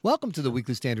Welcome to the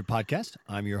Weekly Standard Podcast.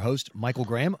 I'm your host, Michael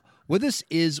Graham. With us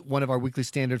is one of our Weekly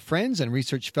Standard friends and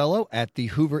research fellow at the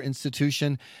Hoover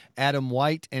Institution, Adam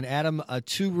White. And Adam,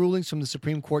 two rulings from the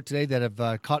Supreme Court today that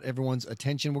have caught everyone's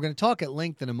attention. We're going to talk at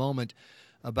length in a moment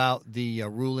about the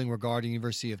ruling regarding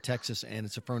University of Texas and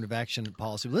its affirmative action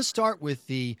policy. Let's start with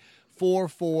the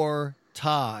 4-4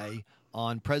 tie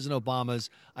on President Obama's,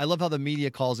 I love how the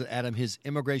media calls it, Adam, his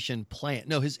immigration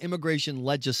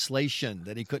legislation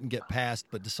that he couldn't get passed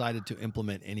but decided to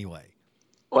implement anyway.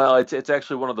 Well, it's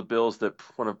actually one of the bills that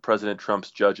one of President Trump's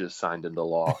judges signed into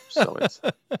law. So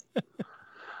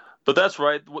but that's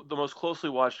right. The most closely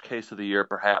watched case of the year,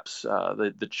 perhaps,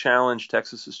 the challenge,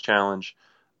 Texas's challenge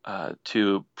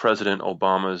to President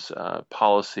Obama's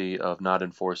policy of not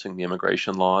enforcing the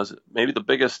immigration laws, maybe the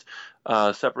biggest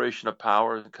separation of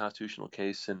power in the constitutional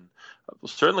case, and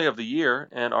certainly of the year,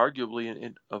 and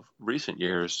arguably of recent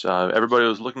years. Everybody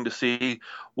was looking to see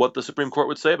what the Supreme Court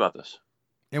would say about this.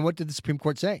 And what did the Supreme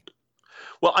Court say?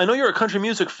 Well, I know you're a country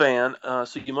music fan,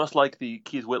 so you must like the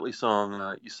Keith Whitley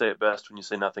song, You Say It Best When You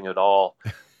Say Nothing at All.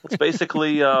 It's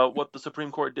basically what the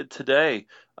Supreme Court did today.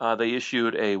 They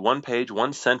issued a one-page,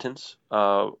 one-sentence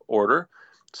order.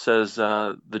 It says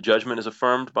the judgment is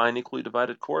affirmed by an equally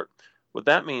divided court. What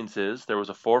that means is there was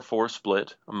a 4-4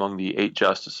 split among the 8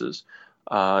 justices.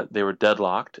 They were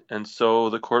deadlocked, and so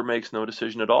the court makes no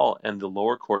decision at all. And the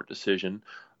lower court decision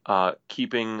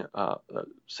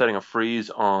setting a freeze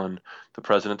on the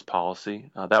president's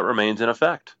policy, that remains in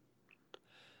effect.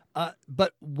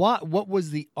 But what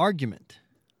was the argument?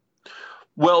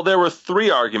 Well, there were 3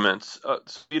 arguments.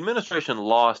 So the administration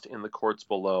lost in the courts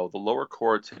below. The lower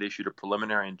courts had issued a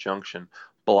preliminary injunction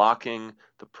blocking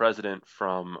the president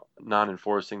from not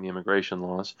enforcing the immigration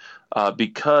laws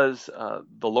because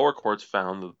the lower courts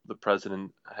found the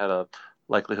president had a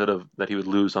likelihood that he would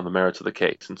lose on the merits of the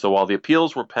case. And so while the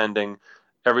appeals were pending,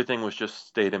 everything was just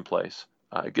stayed in place.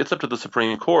 It gets up to the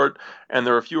Supreme Court, and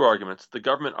there are a few arguments. The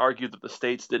government argued that the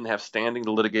states didn't have standing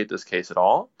to litigate this case at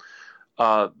all.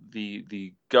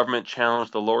 The government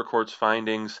challenged the lower court's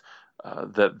findings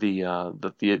that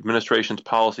the administration's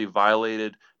policy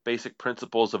violated basic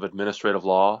principles of administrative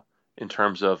law in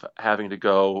terms of having to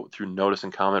go through notice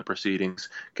and comment proceedings,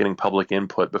 getting public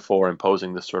input before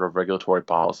imposing this sort of regulatory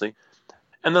policy.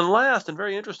 And then last, and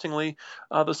very interestingly,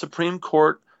 the Supreme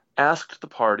Court asked the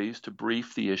parties to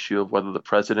brief the issue of whether the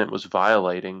president was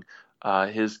violating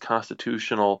his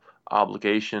constitutional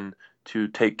obligation to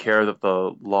take care that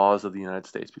the laws of the United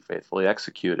States be faithfully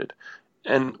executed.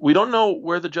 And we don't know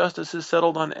where the justices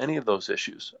settled on any of those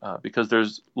issues because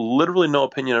there's literally no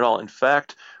opinion at all. In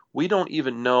fact, we don't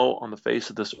even know on the face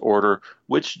of this order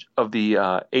which of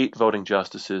the 8 voting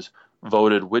justices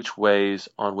voted which ways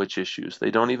on which issues. They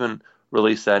don't even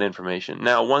release that information.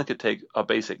 Now, one could take a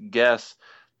basic guess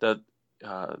that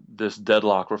this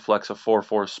deadlock reflects a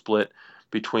 4-4 split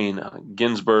between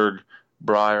Ginsburg,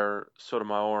 Breyer,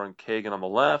 Sotomayor, and Kagan on the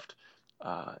left,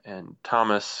 and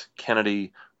Thomas,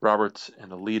 Kennedy, Roberts,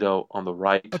 and Alito on the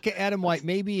right. Okay, Adam White,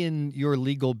 maybe in your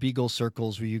legal beagle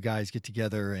circles where you guys get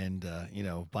together and,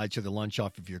 buy each other lunch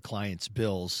off of your clients'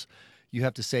 bills, you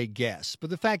have to say guess. But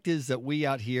the fact is that we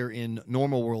out here in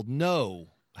normal world know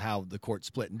how the court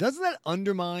split. And doesn't that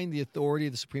undermine the authority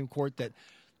of the Supreme Court that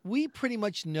we pretty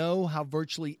much know how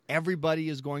virtually everybody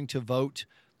is going to vote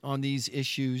on these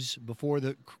issues before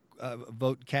the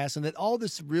vote cast, and that all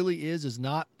this really is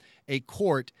not a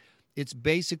court. It's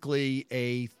basically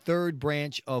a third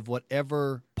branch of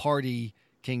whatever party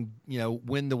can,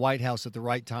 win the White House at the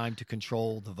right time to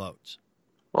control the votes.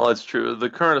 Well, it's true. The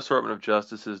current assortment of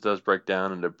justices does break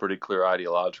down into pretty clear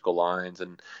ideological lines,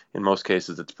 and in most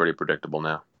cases, it's pretty predictable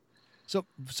now.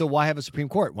 So why have a Supreme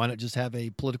Court? Why not just have a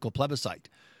political plebiscite?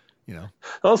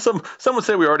 Well, some would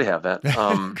say we already have that.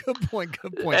 Good point.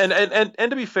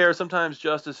 And to be fair, sometimes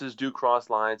justices do cross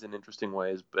lines in interesting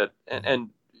ways, but in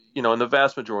the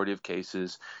vast majority of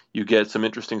cases, you get some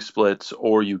interesting splits,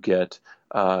 or you get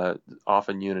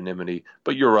often unanimity.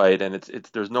 But you're right, and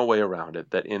there's no way around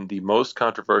it that in the most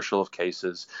controversial of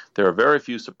cases, there are very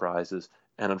few surprises.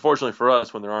 And unfortunately for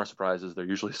us, when there are surprises, they're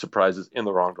usually surprises in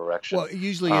the wrong direction. Well,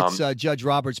 usually it's Judge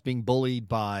Roberts being bullied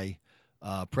by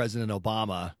President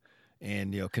Obama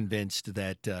and convinced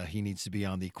that he needs to be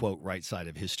on the, quote, right side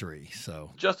of history.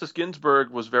 So Justice Ginsburg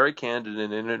was very candid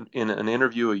in an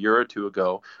interview a year or two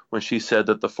ago when she said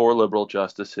that the 4 liberal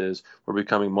justices were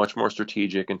becoming much more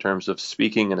strategic in terms of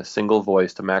speaking in a single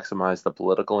voice to maximize the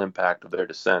political impact of their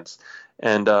dissents.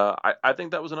 And I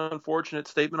think that was an unfortunate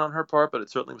statement on her part, but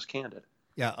it certainly was candid.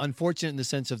 Yeah, unfortunate in the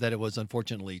sense of that it was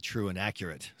unfortunately true and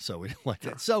accurate. So we don't like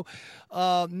that. So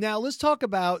now let's talk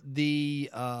about the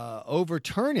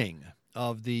overturning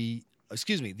of the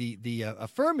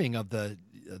affirming of the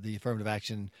affirmative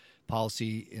action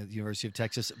policy at the University of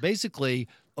Texas, basically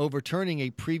overturning a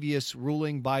previous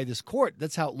ruling by this court.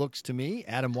 That's how it looks to me.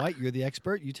 Adam White, you're the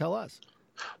expert. You tell us.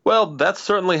 Well, that's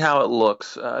certainly how it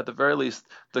looks. At the very least,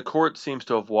 the court seems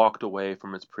to have walked away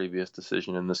from its previous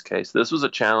decision in this case. This was a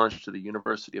challenge to the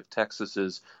University of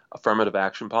Texas's affirmative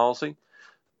action policy.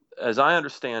 As I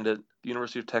understand it, the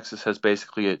University of Texas has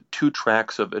basically two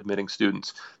tracks of admitting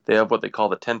students. They have what they call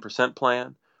the 10%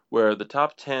 plan, where the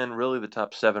top 10, really the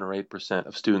top 7 or 8%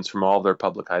 of students from all their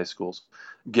public high schools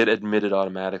get admitted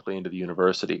automatically into the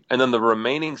university. And then the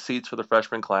remaining seats for the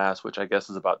freshman class, which I guess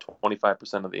is about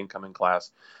 25% of the incoming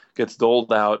class, gets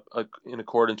doled out in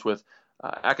accordance with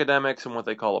academics and what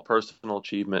they call a personal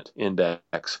achievement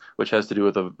index, which has to do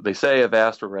with, they say, a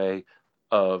vast array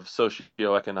of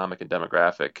socioeconomic and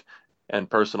demographic and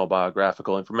personal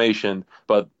biographical information,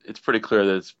 but it's pretty clear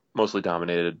that it's mostly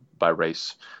dominated by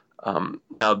race.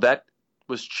 Now, that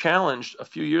was challenged a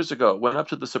few years ago. It went up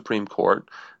to the Supreme Court.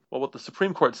 Well, what the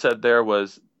Supreme Court said there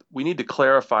was, we need to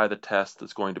clarify the test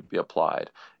that's going to be applied.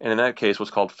 And in that case,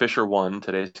 what's called Fisher 1,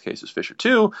 today's case is Fisher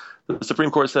 2, the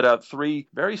Supreme Court set out 3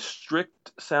 very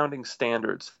strict-sounding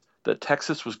standards that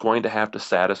Texas was going to have to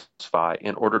satisfy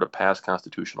in order to pass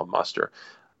constitutional muster.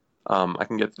 I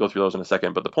can go through those in a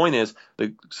second, but the point is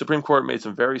the Supreme Court made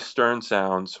some very stern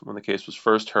sounds when the case was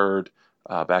first heard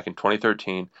back in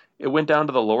 2013. It went down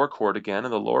to the lower court again,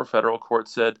 and the lower federal court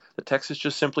said that Texas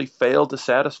just simply failed to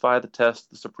satisfy the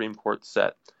test the Supreme Court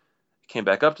set. It came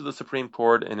back up to the Supreme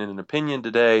Court, and in an opinion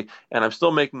today, and I'm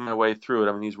still making my way through it.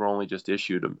 I mean, these were only just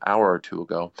issued an hour or two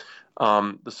ago.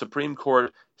 The Supreme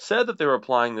Court said that they were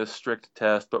applying this strict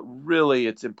test, but really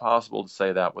it's impossible to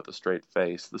say that with a straight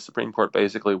face. The Supreme Court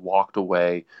basically walked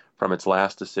away from its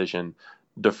last decision,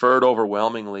 deferred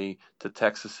overwhelmingly to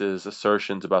Texas's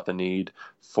assertions about the need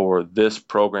for this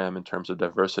program in terms of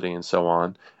diversity and so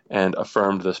on, and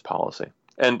affirmed this policy.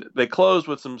 And they closed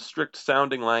with some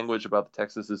strict-sounding language about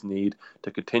Texas's need to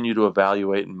continue to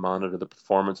evaluate and monitor the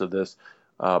performance of this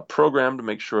program to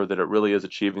make sure that it really is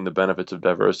achieving the benefits of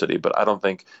diversity. But I don't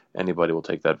think anybody will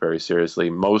take that very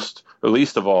seriously, most, or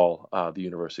least of all, the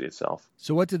university itself.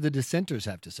 So what did the dissenters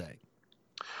have to say?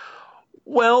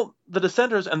 Well, the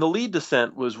dissenters, and the lead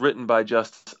dissent was written by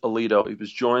Justice Alito. He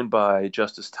was joined by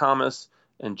Justice Thomas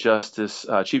and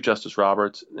Chief Justice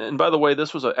Roberts. And by the way,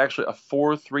 this was actually a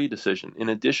 4-3 decision. In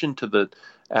addition to the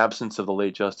absence of the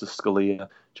late Justice Scalia,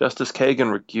 Justice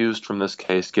Kagan recused from this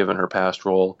case given her past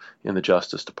role in the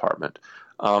Justice Department.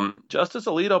 Justice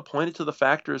Alito pointed to the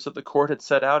factors that the court had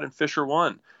set out in Fisher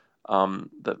 1,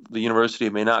 that the university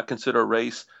may not consider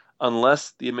race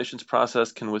unless the admissions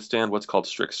process can withstand what's called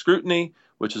strict scrutiny,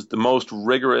 which is the most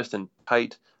rigorous and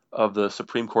tight of the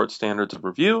Supreme Court standards of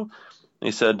review. And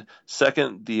he said,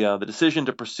 second, the decision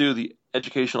to pursue the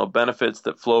educational benefits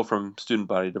that flow from student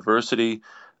body diversity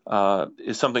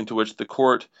is something to which the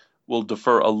court will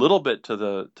defer a little bit to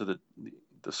the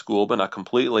school, but not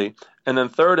completely. And then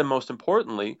third, and most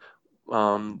importantly,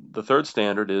 the third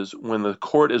standard is when the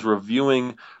court is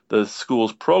reviewing the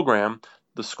school's program,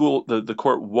 the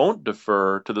court won't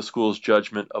defer to the school's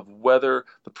judgment of whether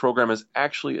the program is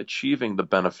actually achieving the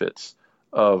benefits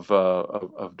of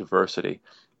diversity.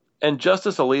 And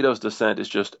Justice Alito's dissent is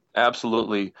just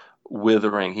absolutely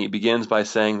withering. He begins by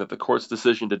saying that the court's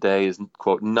decision today is,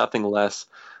 quote, nothing less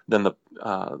than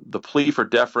the plea for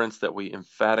deference that we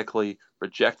emphatically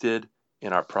rejected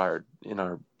in our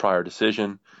prior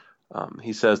decision.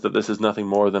 He says that this is nothing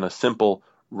more than a simple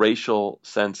racial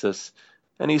census.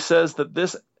 And he says that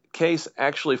this case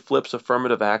actually flips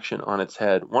affirmative action on its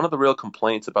head. One of the real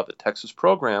complaints about the Texas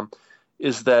program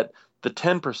is that the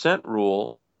 10%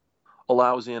 rule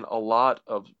allows in a lot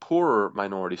of poorer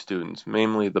minority students,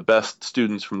 mainly the best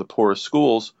students from the poorest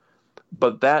schools,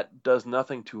 but that does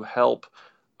nothing to help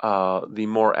the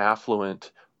more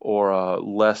affluent or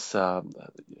less,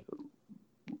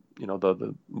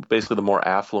 basically the more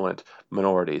affluent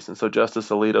minorities. And so Justice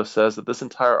Alito says that this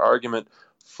entire argument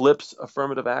flips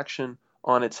affirmative action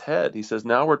on its head. He says,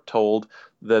 now we're told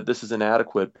that this is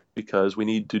inadequate because we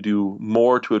need to do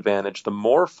more to advantage the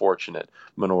more fortunate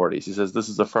minorities. He says this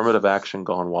is affirmative action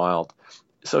gone wild.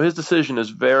 So his decision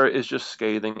is just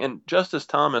scathing. And Justice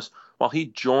Thomas, while he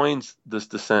joins this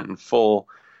dissent in full,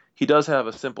 he does have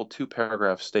a simple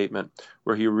 2-paragraph statement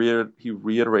where he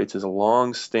reiterates his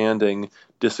long-standing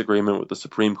disagreement with the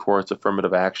Supreme Court's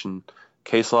affirmative action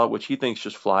case law, which he thinks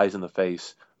just flies in the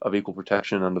face of equal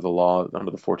protection under the law, under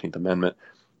the 14th Amendment.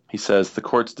 He says the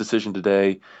court's decision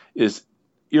today is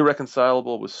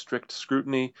irreconcilable with strict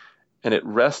scrutiny and it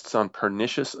rests on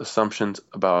pernicious assumptions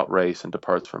about race and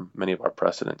departs from many of our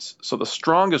precedents. So the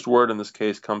strongest word in this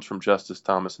case comes from Justice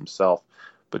Thomas himself,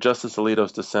 but Justice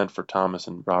Alito's dissent for Thomas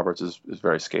and Roberts is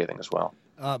very scathing as well.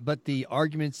 But the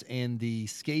arguments and the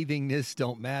scathingness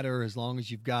don't matter as long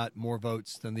as you've got more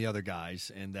votes than the other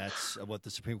guys, and that's what the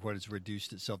Supreme Court has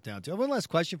reduced itself down to. One last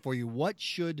question for you. What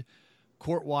should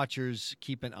court watchers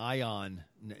keep an eye on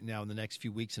now in the next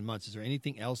few weeks and months? Is there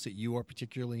anything else that you are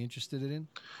particularly interested in?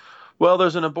 Well,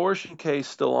 there's an abortion case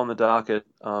still on the docket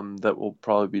that will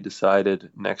probably be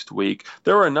decided next week.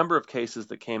 There were a number of cases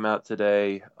that came out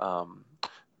today. I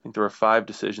think there were 5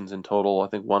 decisions in total. I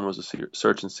think one was a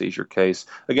search and seizure case.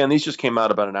 Again, these just came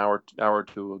out about an hour or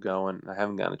two ago, and I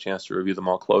haven't gotten a chance to review them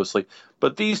all closely.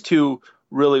 But these 2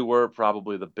 really were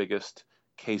probably the biggest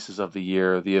cases of the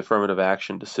year: the affirmative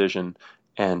action decision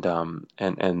and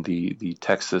the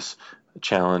Texas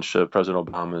challenge to President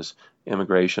Obama's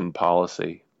immigration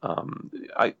policy.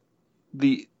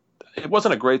 It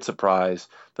wasn't a great surprise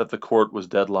that the court was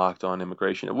deadlocked on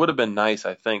immigration. It would have been nice,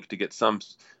 I think, to get some,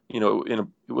 it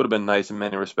would have been nice in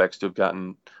many respects to have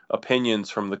gotten opinions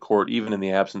from the court, even in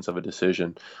the absence of a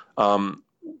decision.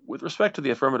 With respect to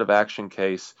the affirmative action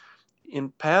case, in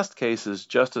past cases,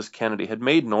 Justice Kennedy had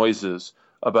made noises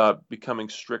about becoming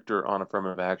stricter on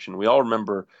affirmative action. We all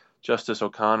remember Justice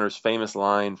O'Connor's famous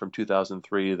line from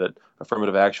 2003 that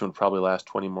affirmative action would probably last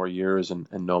 20 more years and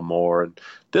no more. And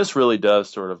this really does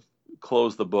sort of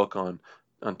close the book on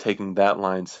taking that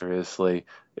line seriously.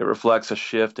 It reflects a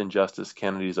shift in Justice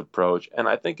Kennedy's approach, and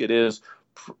I think it is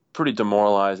pretty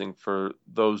demoralizing for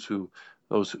those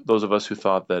of us who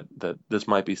thought that this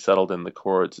might be settled in the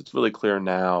courts. It's really clear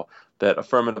now that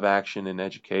affirmative action in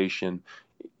education,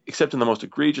 except in the most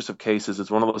egregious of cases,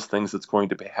 is one of those things that's going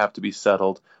to have to be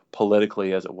settled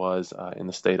politically, as it was in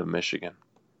the state of Michigan.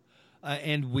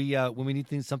 And when we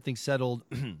need something settled,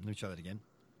 let me try that again.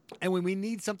 And when we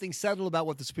need something settled about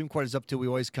what the Supreme Court is up to, we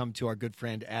always come to our good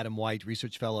friend Adam White,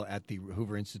 research fellow at the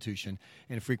Hoover Institution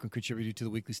and a frequent contributor to the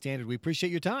Weekly Standard. We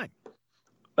appreciate your time.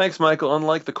 Thanks, Michael.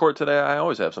 Unlike the court today, I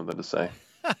always have something to say.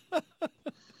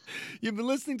 You've been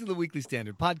listening to the Weekly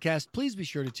Standard podcast. Please be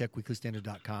sure to check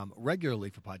weeklystandard.com regularly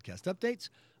for podcast updates.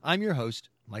 I'm your host,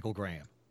 Michael Graham.